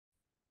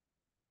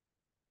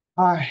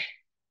Hi,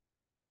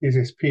 this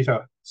is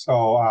Peter.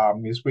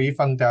 It's really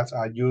fun that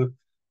I use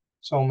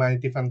so many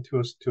different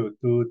tools to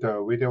do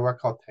the video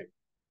recording,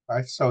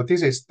 right? So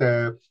this is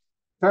the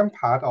third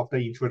part of the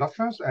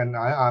introductions, and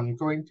I am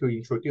going to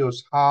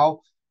introduce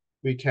how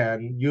we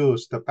can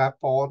use the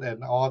backboard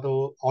and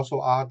also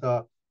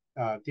other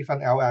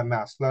different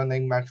LMS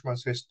learning management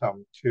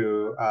system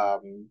to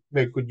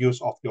make good use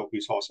of your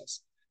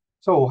resources.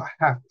 I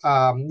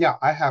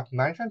have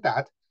mentioned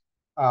that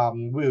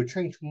we'll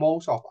change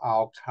most of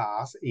our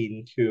class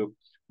into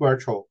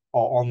virtual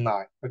or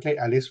online, okay,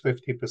 at least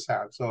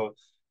 50%. So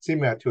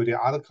similar to the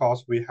other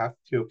course, we have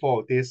to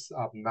follow this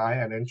line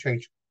and then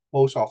change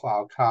most of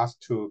our class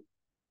to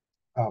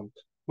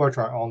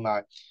virtual and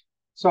online.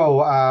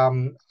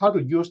 How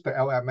to use the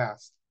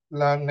LMS,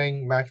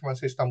 learning management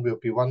system, will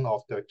be one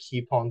of the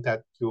key points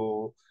that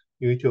you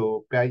need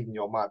to bear in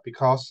your mind,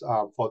 because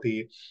for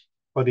the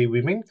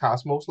remaining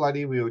class, most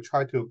likely we will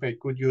try to make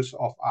good use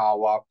of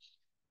our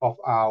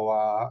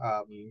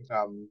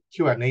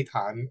Q&A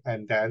time,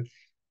 and then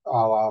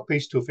our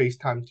face-to-face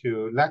time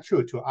to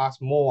lecture, to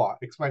ask more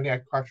explaining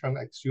question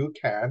as you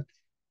can,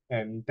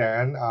 and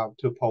then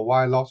to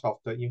provide lots of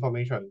the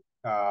information,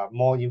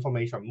 more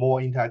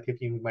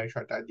interactive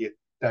information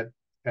that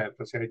can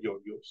facilitate your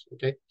use.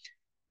 Okay,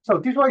 so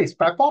this one is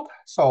backboard.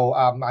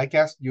 I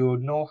guess you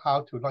know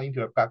how to log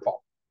into a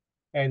backboard.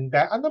 And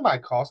then under my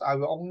course, I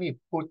will only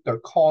put the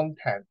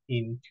content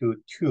into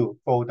two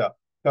folders.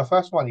 The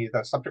first one is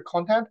the subject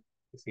content,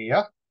 it's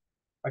here.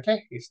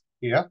 Okay, it's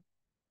here.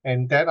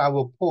 And then I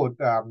will put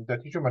the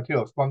teacher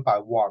materials one by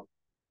one.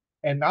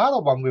 Another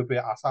one will be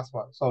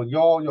assessment. So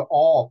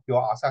all of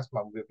your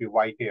assessment will be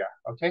right there.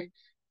 Okay,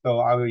 so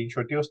I will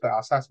introduce the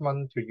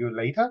assessment to you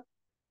later.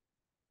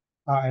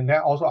 And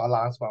then also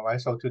announcement,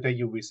 right? So today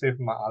you receive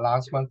my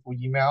announcement through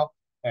email,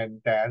 and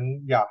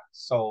then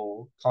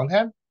so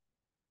content,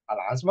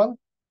 announcement,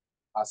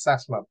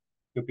 assessment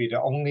will be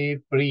the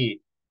only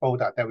three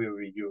folder that we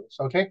will use.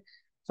 Okay,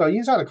 so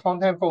inside the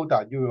content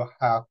folder, you will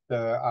have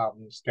the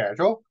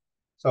schedule.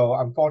 So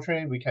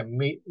unfortunately,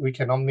 we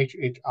cannot meet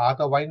each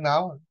other right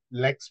now.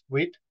 Next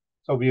week,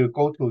 so we'll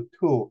go to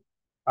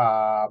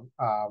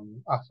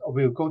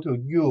we'll go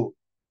to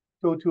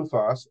U22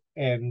 first,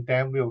 and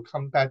then we'll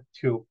come back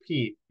to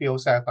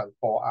P07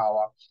 for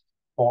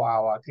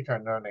our teacher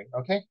and learning.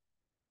 Okay,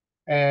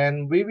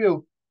 and we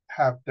will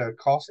have the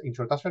course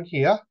introduction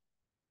here.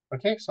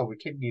 Okay, so we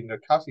click in the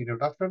class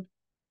introduction.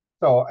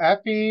 So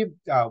every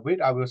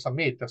week I will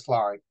submit the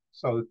slide.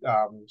 So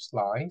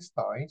slide.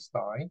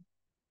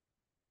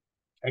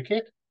 Take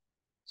it.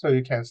 So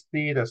you can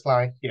see the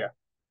slide here.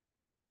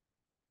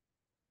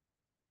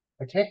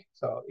 Okay,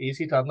 so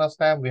easy to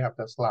understand. We have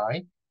the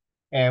slide.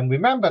 And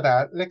remember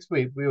that next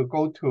week we will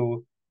go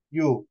to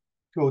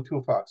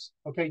U22 first.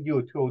 Okay,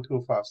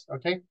 U22 first.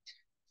 Okay,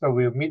 so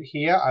we'll meet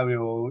here. I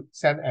will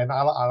send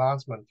another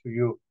announcement to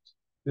you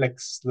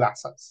next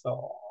lesson.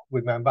 So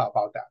remember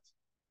about that.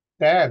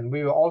 Then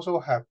we will also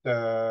have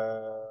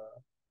the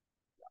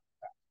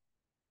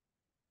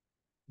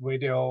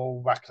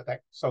video recording.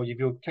 So if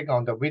you click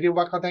on the video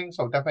recording,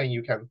 so definitely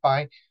you can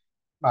find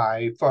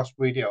my first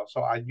video.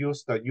 So I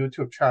use the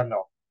YouTube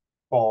channel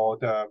for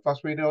the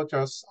first video,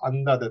 just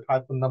under the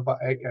title number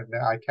 8, and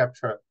then I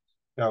capture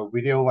the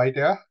video right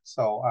there.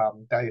 So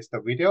that is the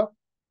video.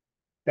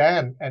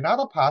 Then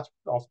another part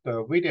of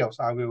the videos,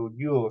 I will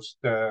use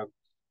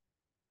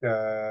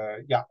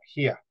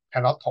here,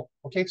 Panopto.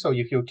 Okay, so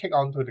if you click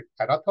onto the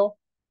Panopto,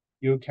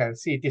 you can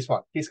see this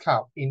one,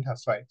 discount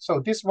interest rate. So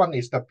this one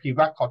is the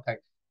pre-recording.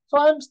 So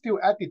I'm still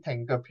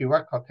editing the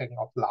pre-recording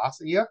of last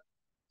year.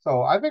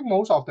 So I think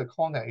most of the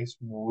content is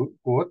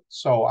good.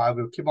 So I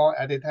will keep on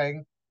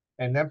editing.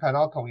 And then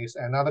Panopto is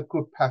another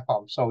good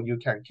platform. So you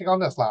can click on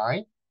the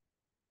slide,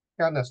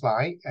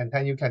 and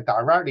then you can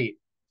directly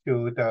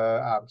to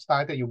the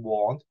slide that you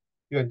want.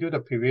 You can do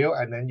the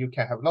preview, and then you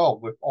can have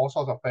load with all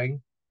sorts of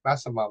things,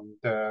 maximum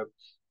the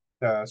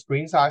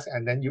screen size,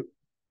 and then you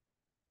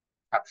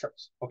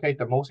captions. Okay,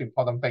 the most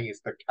important thing is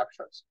the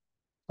captions.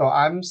 So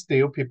I'm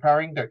still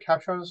preparing the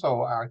caption.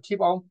 So keep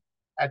on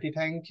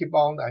editing, keep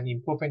on and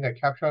improving the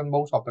caption.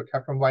 Most of the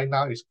caption right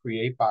now is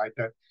created by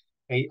the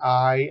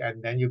AI,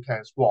 and then you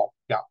can swap.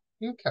 Yeah,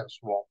 you can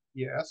swap.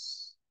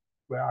 Yes,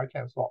 where I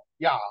can swap.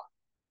 Yeah.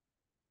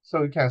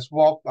 So you can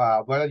swap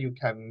whether you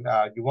can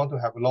you want to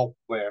have a look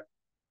with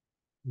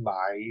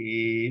my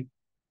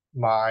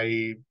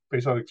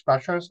facial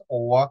expressions,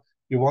 or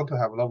you want to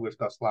have a look with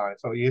the slide.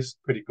 So it's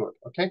pretty good.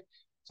 Okay.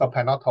 So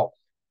Panopto.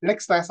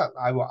 Next lesson,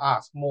 I will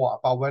ask more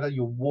about whether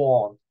you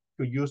want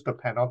to use the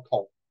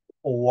Panopto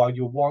or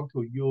you want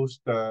to use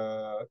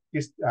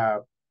this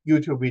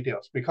YouTube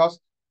videos, because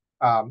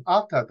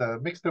after the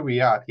mixed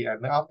reality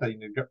and after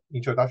the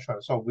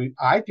introduction, so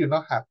I do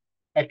not have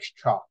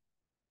extra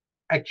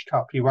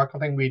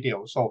pre-recording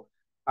video. So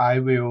I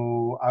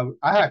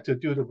have to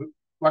do the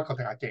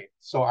recording again.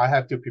 So I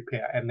have to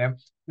prepare, and then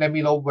let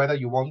me know whether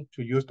you want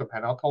to use the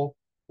Panopto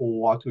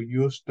or to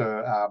use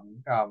the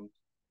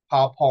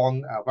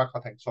PowerPoint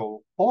recording.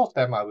 So both of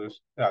them I will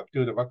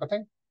do the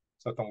recording.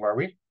 So don't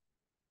worry.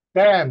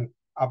 Then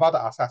about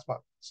the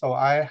assessment. So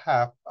I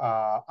have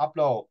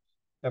upload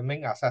the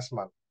main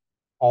assessment,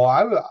 or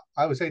I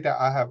will say that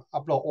I have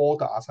upload all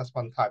the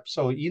assessment types.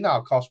 So in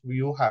our course,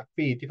 we will have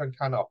 3 different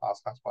kind of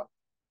assessment.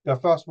 The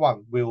first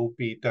one will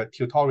be the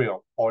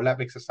tutorial or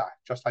lab exercise,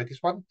 just like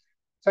this one.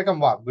 Second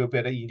one will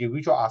be the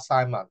individual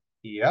assignment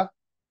here.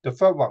 The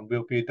third one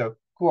will be the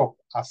group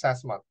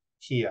assessment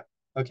here.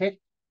 Okay,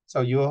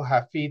 so you will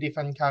have 3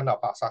 different kind of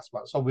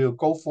assessment. So we'll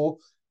go through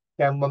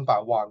them one by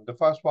one. The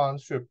first one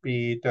should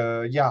be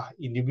the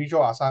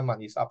individual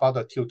assignment is about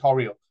the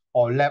tutorial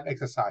or lab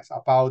exercise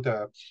about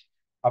the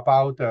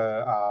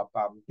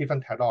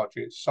different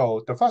technologies.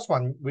 So the first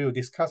one we will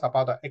discuss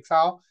about the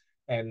XR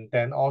and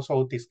then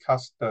also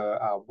discuss the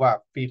Web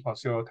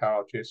 3.0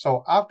 technology.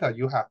 So after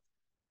you have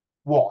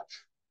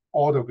watched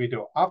all the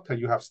video, after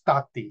you have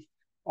studied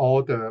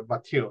all the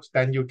materials,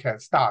 then you can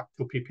start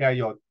to prepare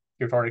your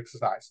tutorial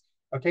exercise.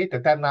 Okay, the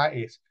deadline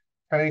is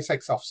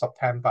 26th of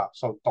September.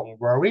 So don't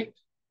worry.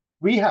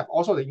 We have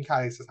also the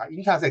in-class exercise.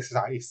 In-class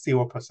exercise is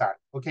 0%.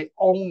 Okay,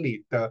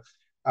 only the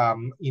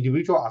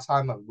individual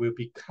assignment will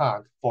be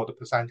counted for the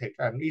percentage,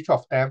 and each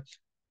of them,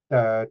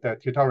 the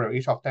tutorial,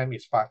 each of them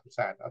is 5%.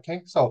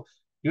 Okay, so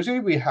usually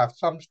we have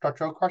some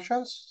structural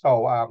questions.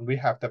 So we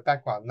have the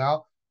background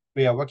now.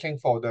 We are working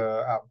for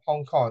the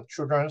Hong Kong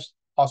Children's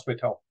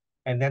Hospital,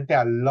 and then there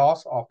are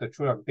lots of the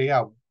children.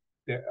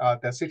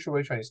 The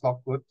situation is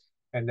not good,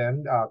 and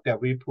then they're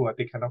very poor.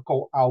 They cannot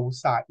go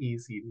outside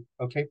easily.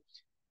 Okay.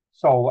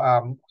 So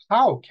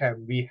how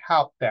can we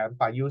help them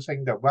by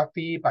using the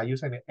webby, by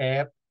using the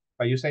app,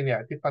 by using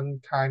the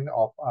different kind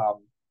of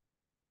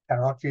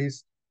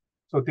technologies?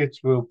 So this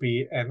will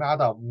be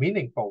another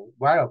meaningful,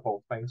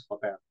 valuable things for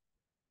them.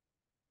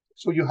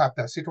 So you have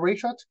the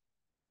situation,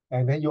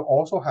 and then you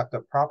also have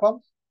the problem.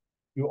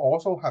 You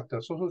also have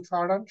the social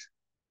challenge.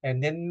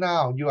 And then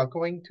now you are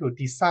going to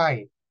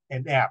design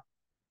an app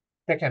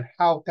that can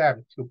help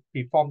them to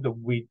perform the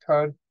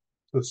return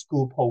to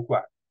school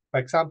program. For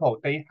example,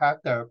 they have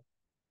the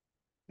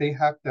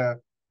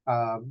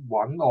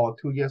 1 or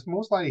 2 years,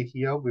 most likely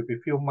here will be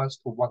few months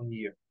to 1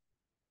 year,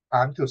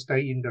 time to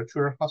stay in the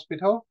children's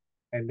hospital.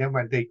 And then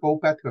when they go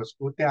back to the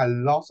school, there are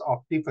lots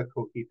of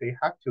difficulty they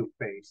have to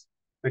face.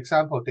 For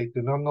example, they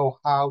do not know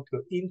how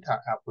to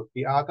interact with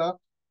the other.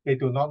 They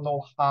do not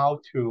know how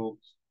to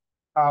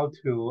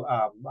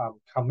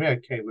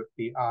communicate with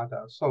the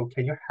other. So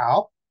can you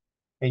help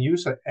and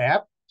use an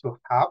app to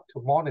help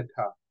to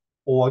monitor,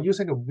 or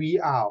using a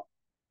VR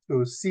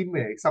to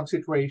simulate some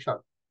situation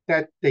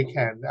that they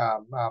can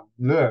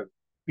learn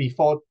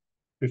before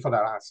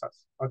the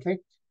answers. Okay,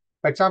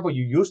 for example,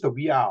 you use the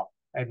VR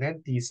and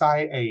then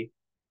design a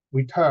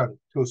return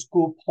to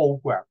school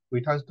program.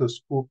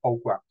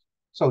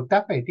 So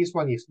definitely this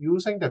one is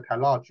using the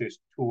technologies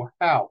to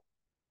help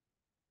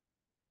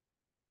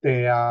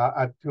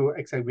to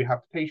exit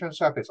rehabilitation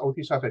service,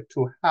 OT service,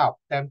 to help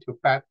them to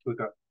back to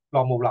the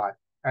normal life.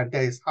 And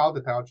that is how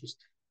the technologies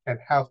can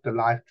help the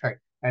life train.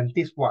 And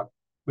this one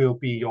will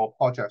be your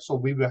project. So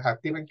we will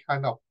have different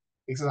kind of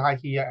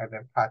exercise here and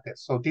then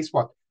practice. So this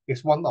one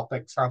is one of the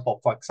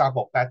example. For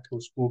example, back to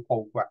school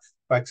program.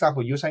 For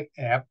example, using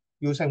app,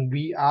 using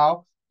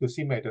VR to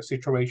simulate the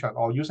situation,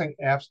 or using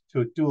apps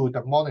to do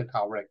the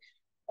monitoring,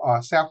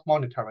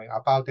 self-monitoring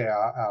about their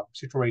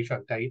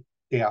situation they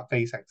are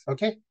facing.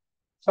 Okay.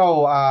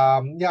 So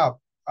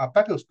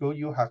back to school,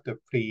 you have the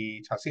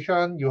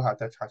pre-transition, you have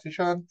the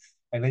transition,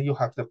 and then you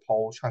have the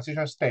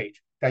post-transition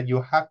stage that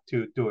you have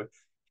to do it.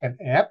 And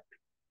app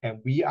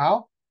and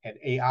VR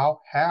and AR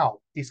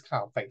help this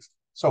kind of things.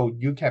 So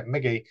you can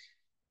make a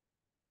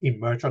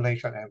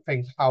imagination and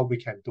think how we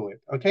can do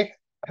it. Okay.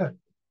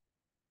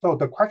 So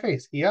the question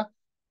is here.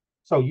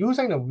 So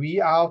using the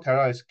VR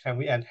technology, can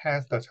we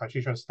enhance the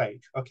transition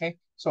stage? Okay.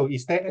 So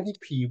is there any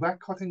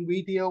pre-recording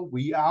video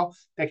VR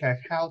that can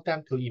help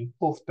them to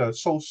improve the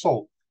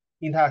social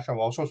interaction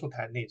or social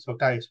techniques? So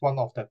that is one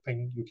of the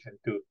things you can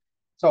do.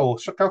 So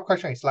structural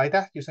question is like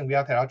that. Using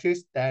VR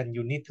technologies, then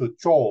you need to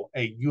draw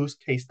a use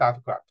case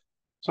diagram.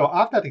 So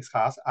after this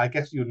class, I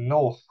guess you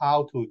know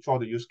how to draw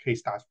the use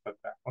case diagram.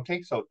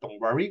 Okay. So don't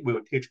worry, we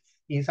will teach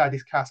inside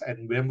this class,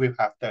 and then we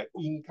have the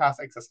in-class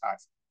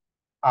exercise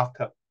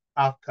after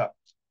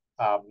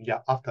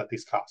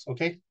this class.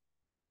 Okay.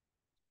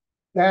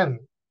 Then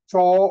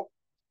draw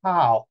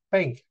how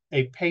think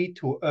a pay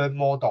to earn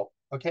model.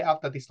 Okay,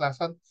 after this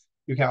lesson,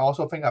 you can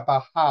also think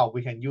about how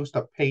we can use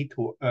the pay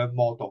to earn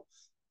model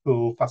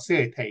to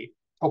facilitate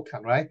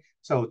token, right?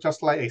 So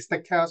just like a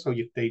sticker, so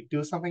if they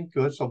do something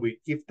good, so we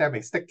give them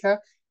a sticker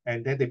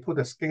and then they put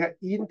the sticker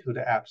into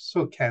the app,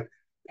 so can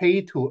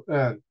pay to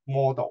earn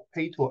model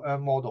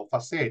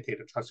facilitate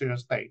the transition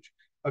stage.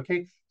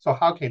 Okay, so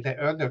how can they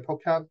earn the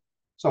token?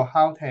 So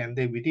how can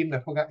they redeem the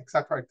token,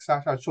 etc.,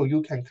 etc. So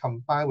you can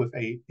combine with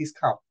a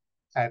discount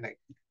planning.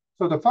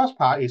 So the first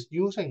part is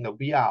using the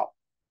VR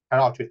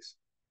technologies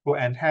to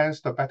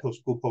enhance the back to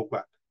school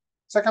program.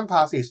 Second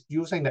part is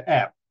using the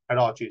app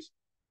technologies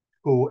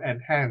to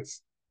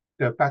enhance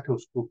the back to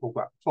school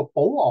program. So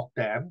both of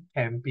them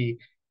can be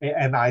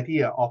an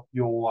idea of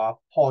your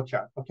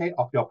project, okay,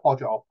 of your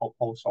project or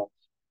proposal.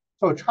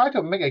 So try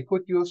to make a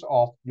good use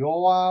of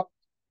your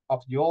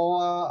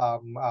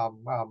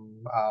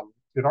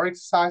tutorial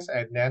exercise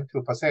and then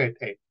to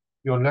facilitate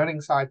your learning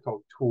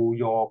cycle to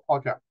your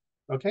project.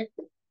 Okay.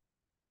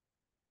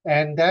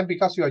 And then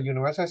because you're a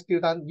university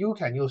student, you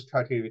can use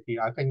ChatGPT.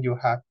 I think you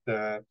have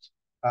the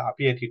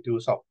ability to do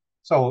so.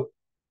 So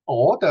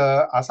all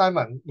the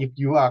assignment, if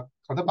you are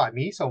contacted by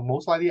me, so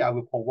most likely I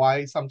will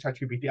provide some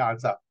ChatGPT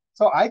answer.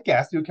 So I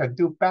guess you can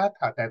do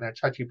better than a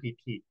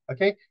ChatGPT.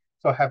 Okay.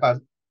 So have a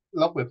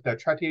look with the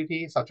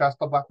ChatGPT, suggest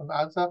the button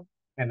answer,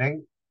 and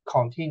then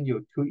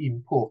continue to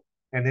improve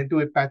and then do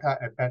it better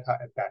and better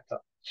and better.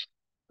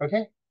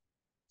 Okay.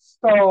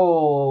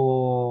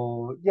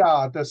 So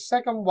yeah, the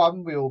second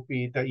one will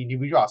be the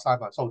individual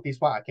assignment. So this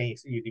one again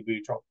is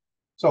individual.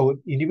 So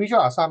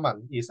individual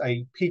assignment is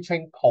a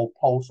pitching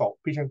proposal.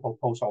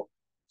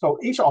 So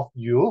each of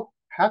you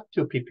have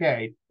to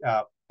prepare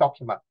a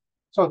document.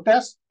 So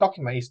this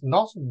document is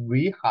not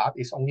really hard.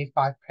 It's only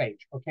 5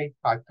 pages. Okay,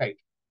 5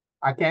 pages.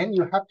 Again,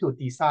 you have to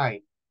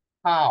design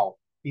choose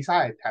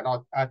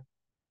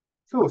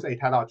a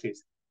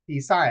technologist,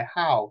 decide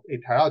how a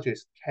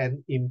technologist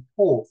can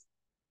improve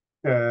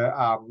the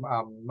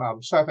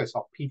surface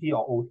of PT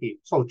or OT.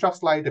 So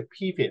just like the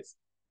previous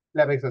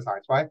lab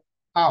exercise, right?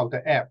 How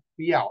the app,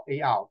 VR,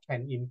 AR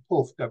can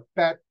improve the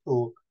back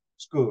to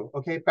school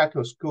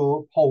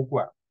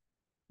program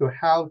to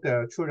help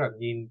the children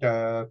in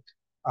the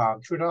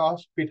children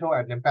hospital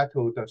and then back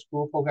to the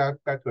school program,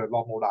 back to a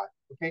normal life.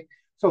 Okay.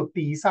 So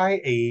design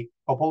a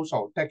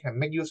proposal that can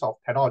make use of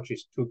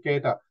technologies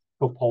together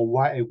to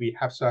provide a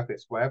rehab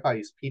service, wherever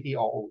it's PT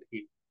or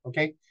OT.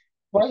 Okay.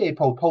 Write a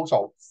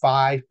proposal,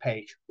 5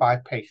 page.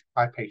 Okay.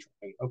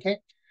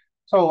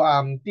 So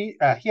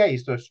here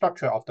is the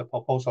structure of the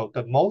proposal.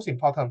 The most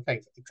important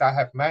things, as I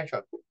have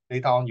mentioned,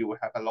 later on you will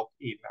have a look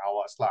in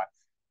our slide.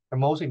 The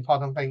most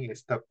important thing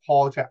is the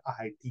project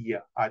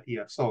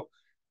idea. So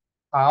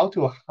how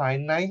to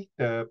highlight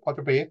the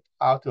project brief,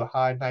 how to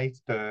highlight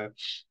the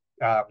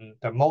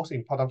most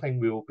important thing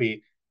will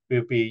be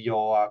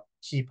your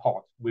key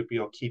point, will be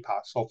your key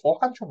part. So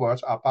 400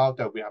 words about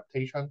the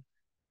rehabilitation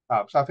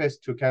surface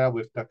together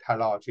with the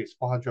technology is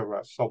 400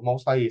 words. So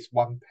mostly it's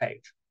one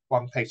page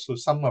to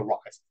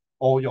summarize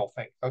all your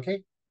things.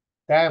 Okay.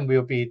 Then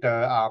will be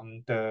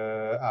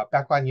the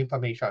background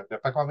information. The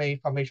background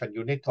information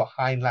you need to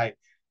highlight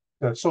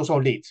the social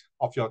needs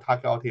of your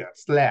target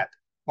audience. Select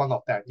one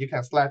of them. You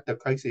can select the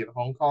case in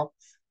Hong Kong.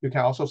 You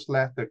can also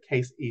select the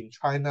case in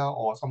China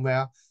or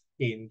somewhere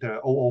in the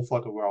all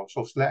over the world.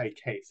 So select a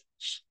case.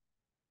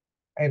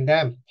 And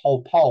then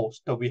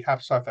propose the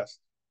rehab service.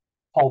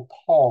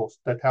 Propose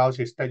the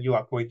technologies that you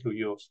are going to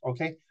use.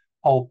 Okay.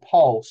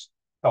 Propose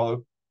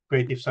the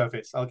creative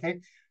service.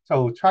 Okay.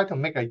 So try to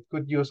make a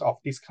good use of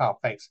these kind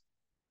of things.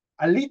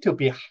 A little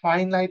bit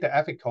highlight the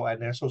ethical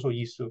and then social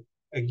issue.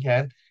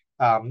 Again,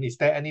 is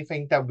there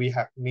anything that we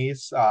have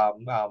missed,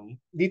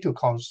 need to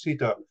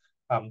consider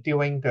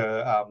during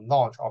the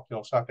launch of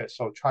your service?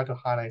 So try to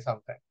highlight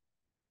something.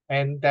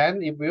 And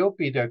then it will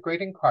be the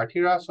grading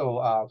criteria.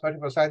 So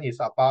 30% is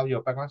about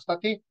your background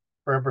study,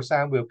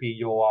 30% will be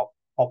your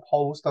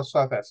proposed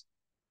service,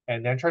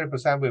 and then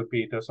 30% will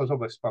be the social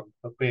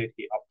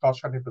responsibility. Of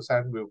course,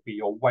 20% will be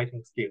your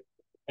writing skill.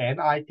 And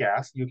I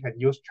guess you can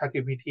use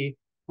ChatGPT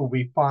to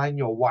refine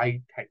your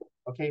writing.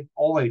 Okay,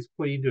 always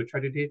put into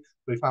ChatGPT,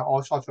 refine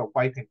all sorts of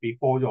writing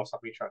before your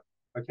submission.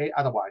 Okay,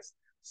 otherwise,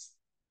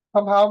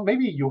 somehow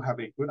maybe you have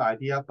a good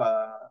idea,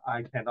 but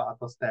I cannot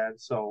understand.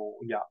 So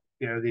yeah,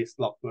 there is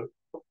not good.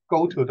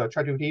 Go to the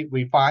ChatGPT,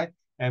 refine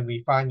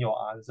your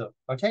answer.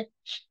 Okay.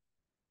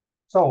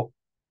 So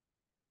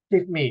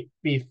give me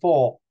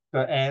before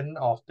the end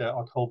of the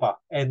October,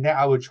 and then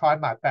I will try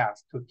my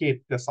best to give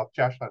the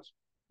suggestions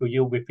to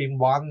you within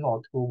 1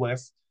 or 2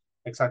 weeks,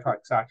 etc.,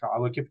 etc. I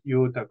will give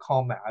you the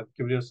comment. I will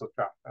give you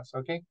suggestions.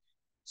 Okay.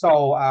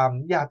 So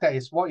yeah, that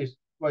is what is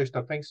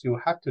the things you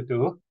have to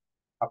do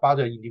about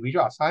the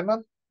individual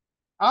assignment.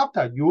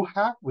 After you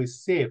have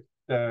received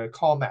the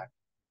comment,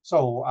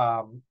 so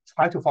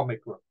try to form a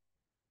group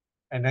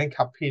and then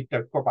complete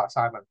the group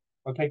assignment.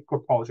 Okay,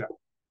 group project.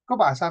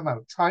 Group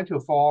assignment, try to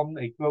form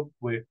a group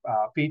with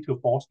 3 to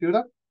 4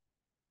 students.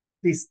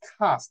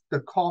 Discuss the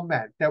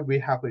comment that we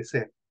have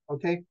received.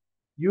 Okay,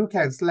 you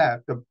can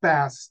select the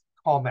best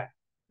comment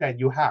that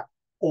you have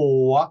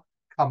or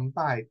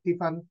combine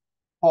different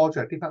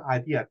project, different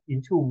ideas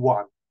into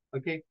one.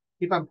 Okay,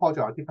 different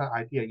project or different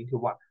idea into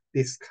one.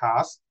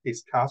 Discuss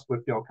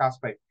with your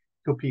classmate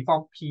to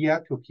perform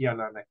peer-to-peer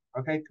learning.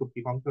 Okay, to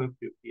perform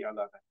peer-to-peer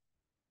learning.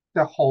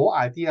 The whole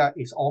idea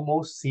is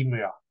almost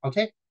similar.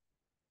 Okay,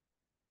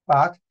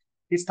 but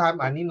this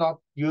time I need not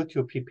you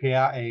to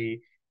prepare a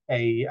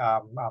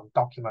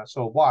document.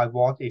 So what I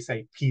want is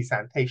a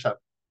presentation,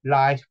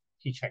 live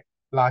teaching.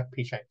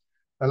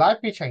 The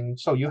live teaching,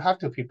 so you have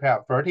to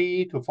prepare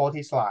 30 to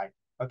 40 slides.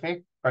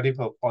 Okay, 30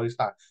 to 40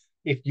 slides.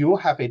 If you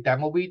have a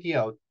demo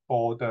video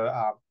for the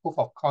proof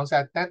of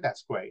concept, then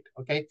that's great.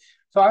 Okay,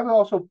 so I will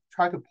also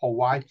try to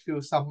provide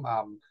you some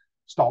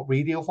stock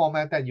video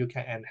format that you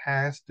can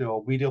enhance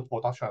the video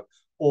production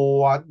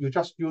or you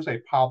just use a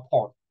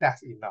PowerPoint,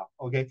 that's enough,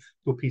 okay,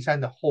 to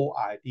present the whole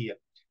idea.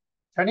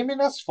 20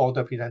 minutes for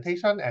the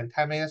presentation and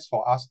 10 minutes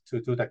for us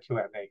to do the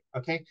Q&A,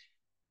 okay?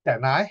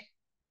 That night,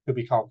 to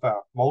be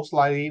confirmed, most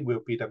likely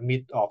will be the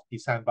mid of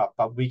December,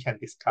 but we can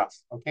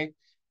discuss, okay?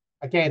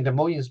 Again, the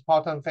most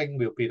important thing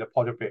will be the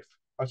project brief,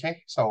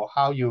 okay? So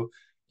how you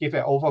give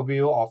an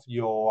overview of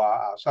your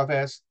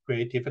service,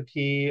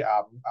 creativity,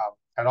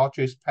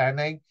 technologies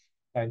planning,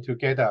 and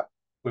together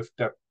with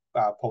the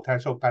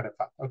potential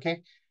benefit,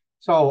 okay?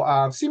 So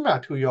similar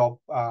to your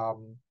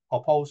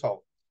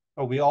proposal,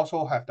 so we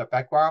also have the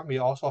background, we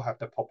also have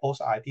the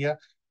proposed idea,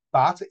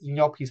 but in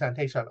your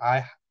presentation,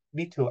 I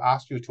need to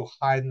ask you to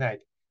highlight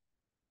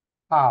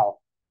how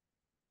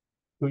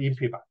to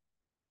implement.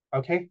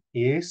 Okay,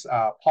 is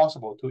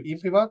possible to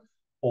implement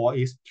or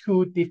is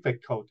too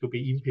difficult to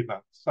be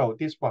implemented. So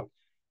this one,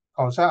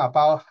 concern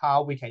about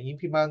how we can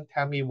implement,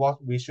 tell me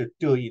what we should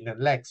do in the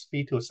next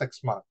 3 to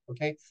 6 months.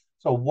 Okay,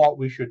 so what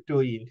we should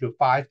do into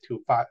 3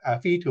 to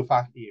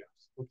 5 years.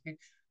 Okay,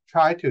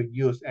 try to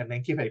use and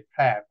then give a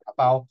plan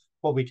about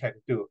what we can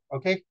do.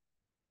 Okay,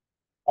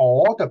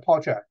 all the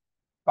project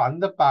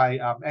funded by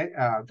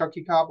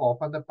Jockey Club or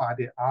funded by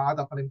the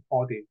other funding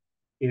body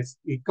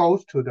it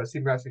goes to the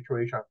similar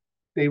situation.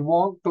 They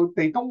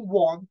don't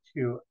want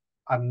to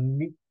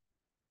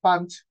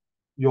fund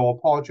your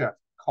project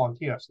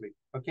continuously.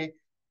 Okay,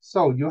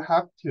 so you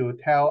have to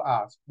tell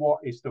us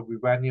what is the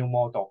revenue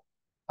model,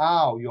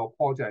 how your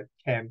project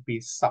can be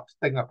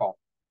sustainable.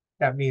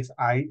 That means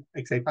as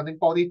a funding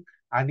body,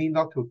 I need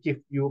not to give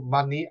you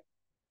money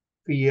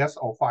 3 years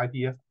or 5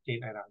 years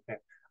again and again.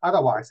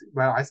 Otherwise,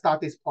 when I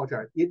start this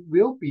project, it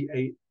will be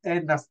a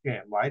endless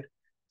game, right?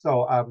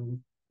 So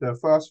the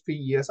first 3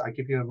 years I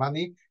give you the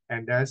money,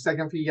 and then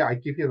second 3 years I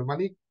give you the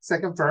money.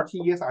 Second 30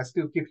 years I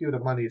still give you the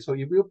money. So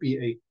it will be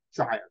a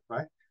giant,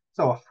 right?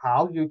 So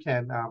how you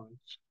can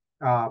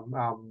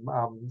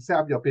set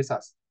up your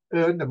business,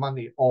 earn the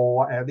money,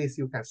 or at least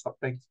you can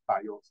sustain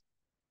by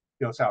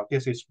yourself.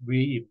 This is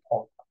really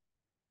important.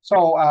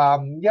 So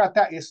yeah,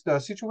 that is the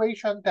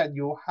situation that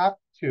you have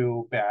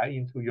to bear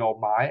into your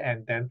mind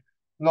and then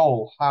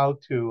know how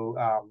to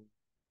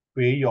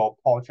create your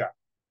project.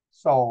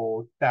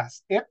 So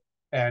that's it.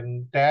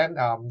 And then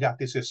yeah,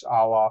 this is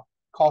our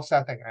course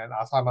setting and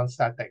assignment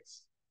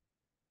settings.